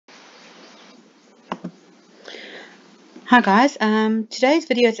Hi guys, today's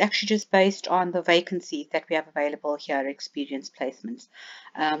video is actually just based on the vacancies that we have available here at Experienced Placements.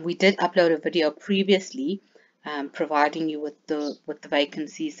 We did upload a video previously providing you with the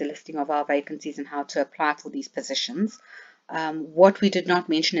vacancies, the listing of our vacancies and how to apply for these positions. What we did not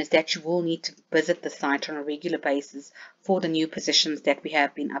mention is that you will need to visit the site on a regular basis for the new positions that we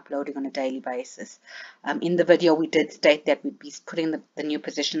have been uploading on a daily basis. In the video, we did state that we'd be putting the new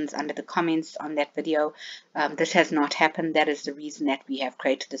positions under the comments on that video. This has not happened. That is the reason that we have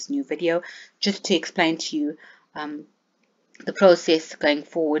created this new video, just to explain to you the process going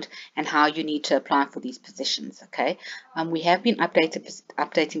forward and how you need to apply for these positions. Okay, we have been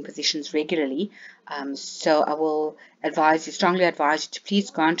updating positions regularly, so I will strongly advise you to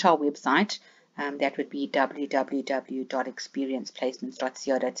please go onto our website. That would be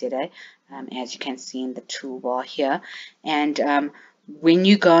www.experiencedplacements.co.za, as you can see in the toolbar here. And when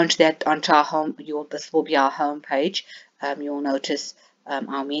you go onto our home, this will be our home page. You'll notice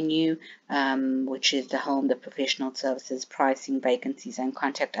our menu, which is the home, the professional services, pricing, vacancies, and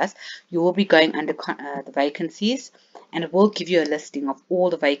contact us. You will be going under the vacancies, and it will give you a listing of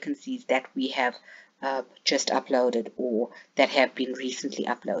all the vacancies that we have just uploaded or that have been recently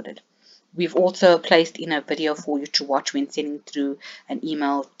uploaded. We've also placed in a video for you to watch when sending through an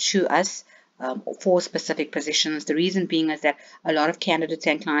email to us for specific positions. The reason being is that a lot of candidates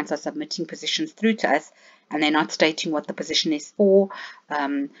and clients are submitting positions through to us and they're not stating what the position is for.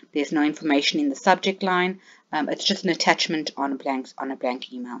 There's no information in the subject line. It's just an attachment on a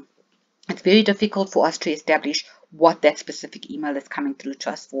blank email. It's very difficult for us to establish what that specific email is coming through to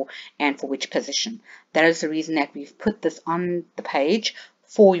us for and for which position. That is the reason that we've put this on the page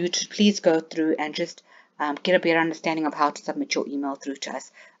for you to please go through and just get a better understanding of how to submit your email through to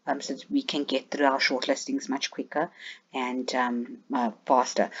us, so that we can get through our shortlistings much quicker and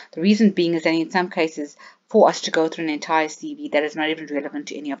faster. The reason being is that in some cases, for us to go through an entire CV that is not even relevant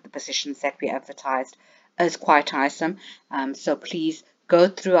to any of the positions that we advertised is quite tiresome. So please go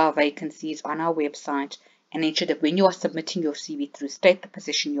through our vacancies on our website and ensure that when you are submitting your CV through, state the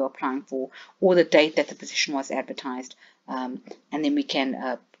position you're applying for or the date that the position was advertised, and then we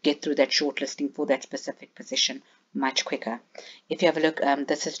can get through that shortlisting for that specific position much quicker. If you have a look,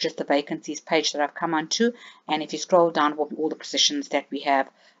 this is just the vacancies page that I've come onto, and if you scroll down will be all the positions that we have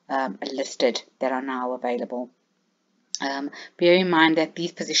listed that are now available. Bear in mind that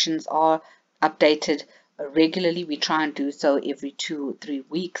these positions are updated regularly. We try and do so every 2 or 3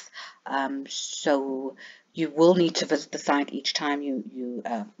 weeks, so you will need to visit the site each time you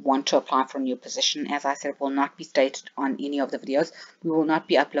want to apply for a new position. As I said, it will not be stated on any of the videos. We will not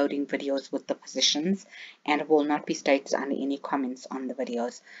be uploading videos with the positions, and it will not be stated under any comments on the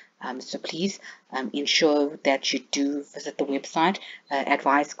videos. So please ensure that you do visit the website,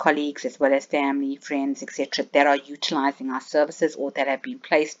 advise colleagues as well as family, friends, etc. that are utilizing our services or that have been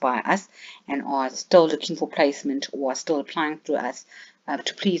placed by us and are still looking for placement or are still applying through us,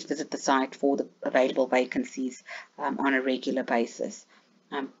 to please visit the site for the available vacancies on a regular basis.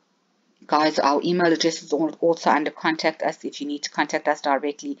 Guys, our email address is also under contact us. If you need to contact us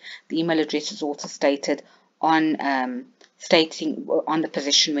directly, the email address is also stated on stating on the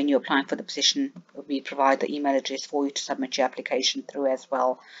position. When you're applying for the position, we provide the email address for you to submit your application through as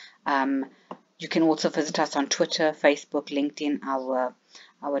well. You can also visit us on Twitter, Facebook, LinkedIn. Our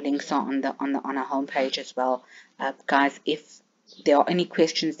links are on our homepage as well. Guys, if there are any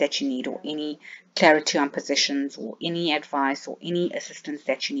questions that you need or any clarity on positions or any advice or any assistance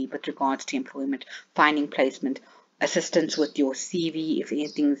that you need with regards to employment, finding placement, assistance with your CV, if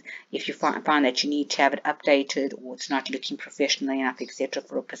you find that you need to have it updated or it's not looking professional enough, etc.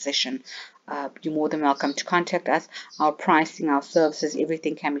 for a position, you're more than welcome to contact us. Our pricing, our services,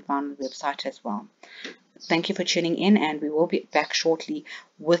 everything can be found on the website as well. Thank you for tuning in, and we will be back shortly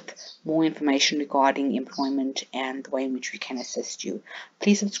with more information regarding employment and the way in which we can assist you.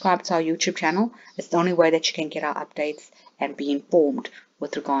 Please subscribe to our YouTube channel. It's the only way that you can get our updates and be informed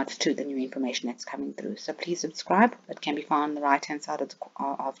with regards to the new information that's coming through. So please subscribe. It can be found on the right hand side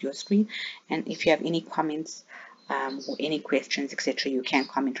of your screen. And if you have any comments or any questions, etc., you can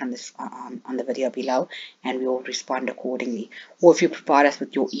comment on this on the video below, and we will respond accordingly. Or if you provide us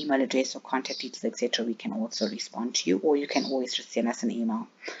with your email address or contact details, etc., we can also respond to you, or you can always just send us an email.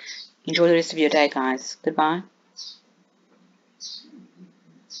 Enjoy the rest of your day, guys. Goodbye.